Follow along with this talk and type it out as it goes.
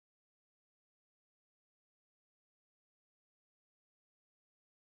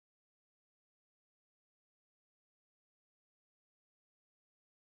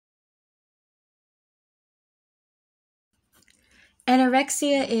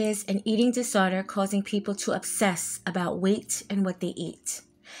Anorexia is an eating disorder causing people to obsess about weight and what they eat.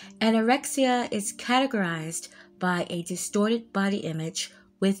 Anorexia is categorized by a distorted body image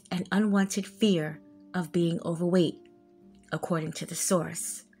with an unwanted fear of being overweight, according to the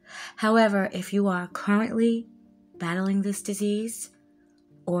source. However, if you are currently battling this disease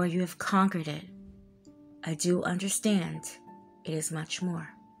or you have conquered it, I do understand it is much more.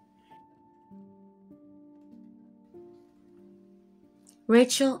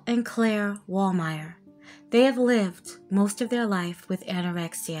 Rachel and Claire Wallmeyer. They have lived most of their life with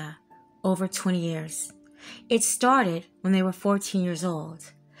anorexia, over 20 years. It started when they were 14 years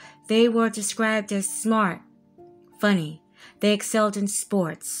old. They were described as smart, funny. They excelled in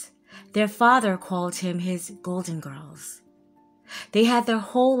sports. Their father called him his golden girls. They had their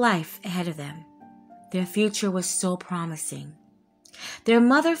whole life ahead of them. Their future was so promising. Their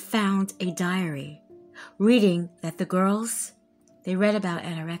mother found a diary, reading that the girls, they read about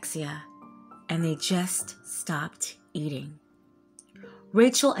anorexia, and they just stopped eating.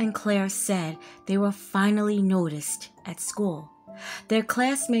 Rachel and Claire said they were finally noticed at school. Their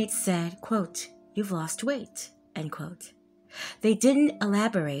classmates said, quote, "You've lost weight," end quote. They didn't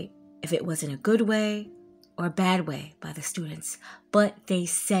elaborate if it was in a good way or a bad way by the students, but they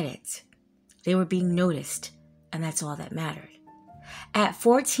said it. They were being noticed, and that's all that mattered. At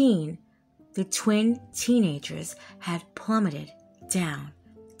 14, the twin teenagers had plummeted down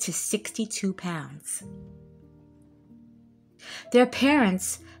to 62 pounds. Their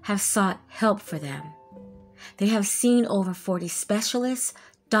parents have sought help for them. They have seen over 40 specialists,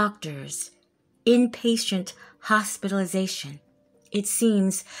 doctors, inpatient hospitalization. It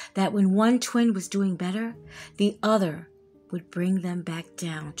seems that when one twin was doing better, the other would bring them back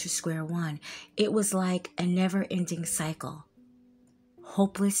down to square one. It was like a never-ending cycle.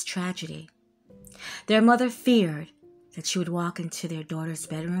 Hopeless tragedy. Their mother feared that she would walk into their daughter's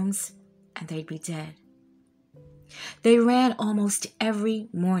bedrooms and they'd be dead. They ran almost every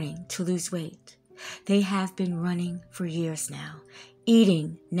morning to lose weight. They have been running for years now,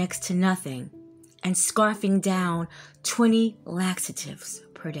 eating next to nothing and scarfing down 20 laxatives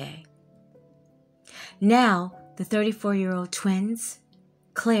per day. Now, the 34-year-old twins,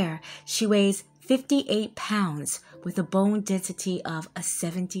 Claire, she weighs 58 pounds with a bone density of a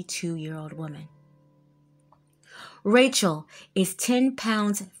 72-year-old woman. Rachel is 10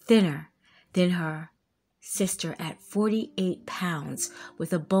 pounds thinner than her sister at 48 pounds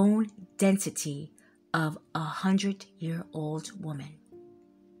with a bone density of a 100-year-old woman.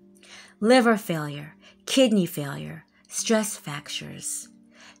 Liver failure, kidney failure, stress fractures.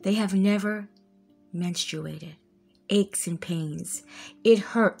 They have never menstruated, aches and pains. It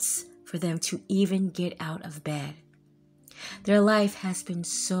hurts for them to even get out of bed. Their life has been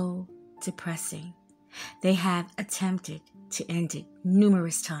so depressing. They have attempted to end it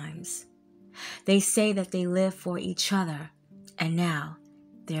numerous times. They say that they live for each other, and now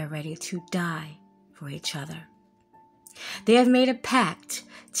they are ready to die for each other. They have made a pact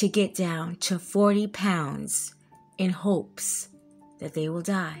to get down to 40 pounds in hopes that they will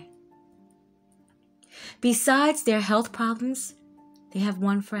die. Besides their health problems, they have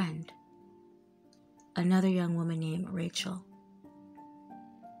one friend, another young woman named Rachel.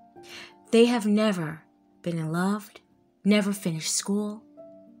 They have never been in love, never finished school,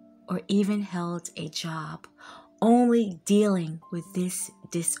 or even held a job, only dealing with this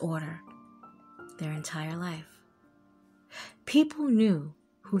disorder their entire life. People knew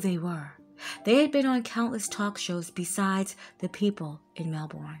who they were. They had been on countless talk shows besides the people in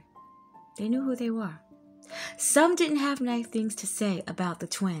Melbourne. They knew who they were. Some didn't have nice things to say about the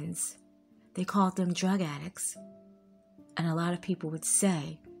twins. They called them drug addicts. And a lot of people would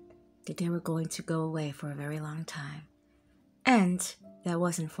say that they were going to go away for a very long time. And that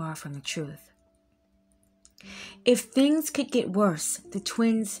wasn't far from the truth. If things could get worse, the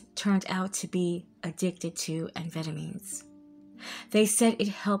twins turned out to be addicted to amphetamines. They said it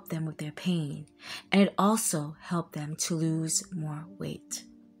helped them with their pain, and it also helped them to lose more weight.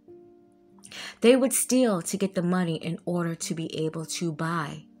 They would steal to get the money in order to be able to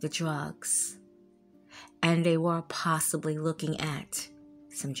buy the drugs. And they were possibly looking at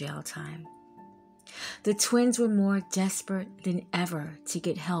some jail time. The twins were more desperate than ever to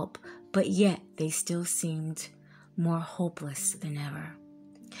get help, but yet they still seemed more hopeless than ever.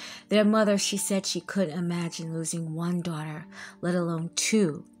 Their mother, she said she couldn't imagine losing one daughter, let alone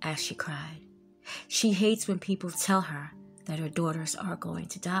two, as she cried. She hates when people tell her that her daughters are going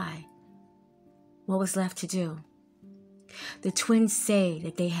to die. What was left to do? The twins say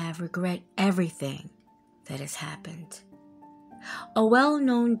that they have regret everything that has happened. A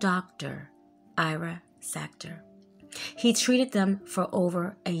well-known doctor, Ira Sachter, He treated them for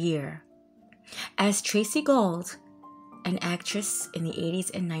over a year. As Tracy Gold, an actress in the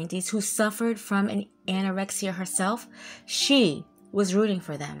 80s and 90s who suffered from an anorexia herself, she was rooting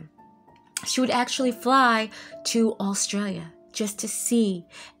for them. She would actually fly to Australia just to see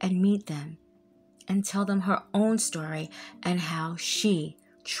and meet them and tell them her own story and how she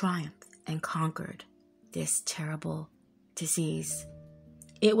triumphed and conquered this terrible disease.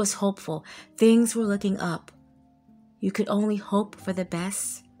 It was hopeful. Things were looking up. You could only hope for the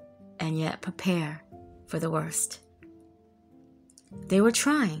best and yet prepare for the worst. They were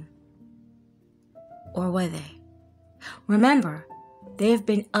trying. Or were they? Remember, they have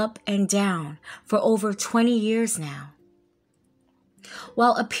been up and down for over 20 years now.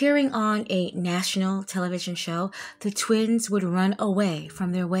 While appearing on a national television show, the twins would run away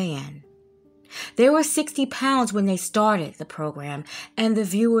from their weigh-in. They were 60 pounds when they started the program, and the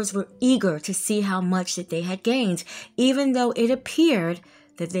viewers were eager to see how much that they had gained, even though it appeared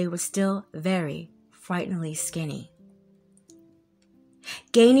that they were still very frighteningly skinny.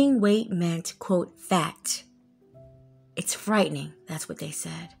 Gaining weight meant, quote, fat. It's frightening, that's what they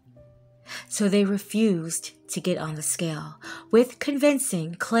said. So they refused to get on the scale. With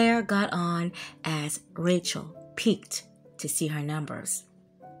convincing, Claire got on as Rachel peeked to see her numbers.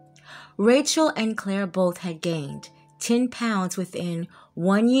 Rachel and Claire both had gained 10 pounds within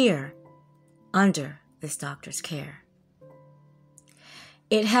 1 year under this doctor's care.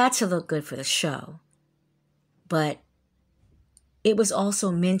 It had to look good for the show, but it was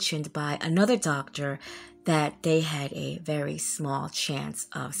also mentioned by another doctor that they had a very small chance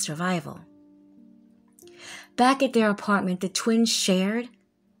of survival. Back at their apartment, the twins shared.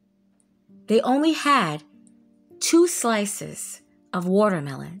 They only had 2 slices of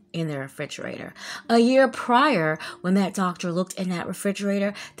watermelon in their refrigerator. A year prior, when that doctor looked in that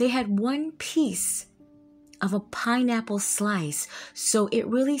refrigerator, they had 1 piece of a pineapple slice, so it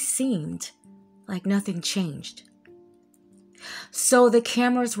really seemed like nothing changed. So the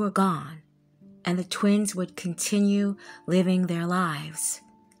cameras were gone, and the twins would continue living their lives,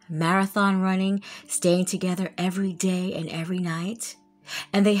 marathon running, staying together every day and every night,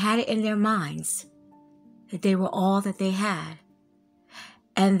 and they had it in their minds that they were all that they had,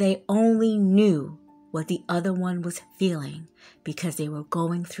 and they only knew what the other one was feeling because they were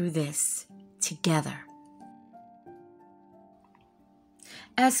going through this together.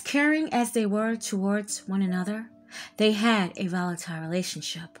 As caring as they were towards one another, they had a volatile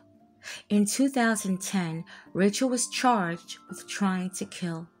relationship. In 2010, Rachel was charged with trying to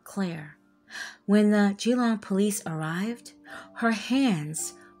kill Claire. When the Geelong police arrived, her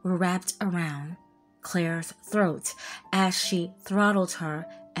hands were wrapped around Claire's throat as she throttled her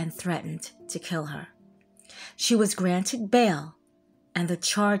and threatened to kill her. She was granted bail, and the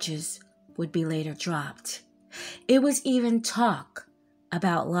charges would be later dropped. It was even talk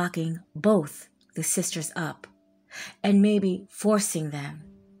about locking both the sisters up and maybe forcing them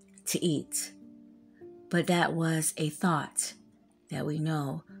to eat. But that was a thought that we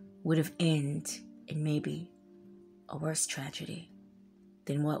know would have ended in maybe a worse tragedy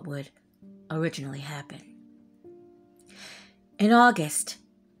than what would originally happen. In August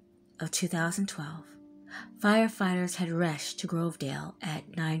of 2012, firefighters had rushed to Grovedale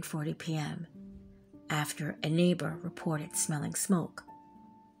at 9:40 p.m. after a neighbor reported smelling smoke.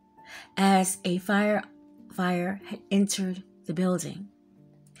 As a fire had entered the building,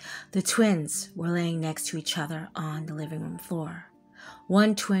 the twins were laying next to each other on the living room floor.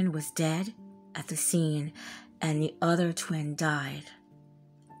 One twin was dead at the scene, and the other twin died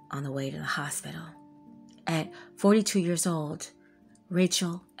on the way to the hospital. At 42 years old,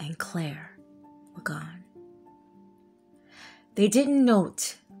 Rachel and Claire were gone. They didn't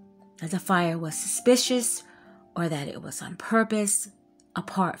note that the fire was suspicious or that it was on purpose,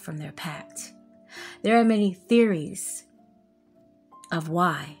 apart from their pact. There are many theories of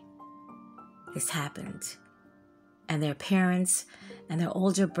why this happened, and their parents and their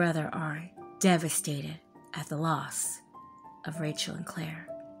older brother are devastated at the loss of Rachel and Claire.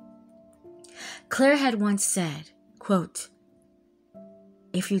 Claire had once said, quote,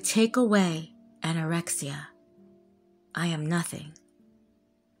 "If you take away anorexia, I am nothing.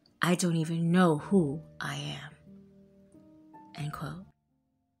 I don't even know who I am." End quote.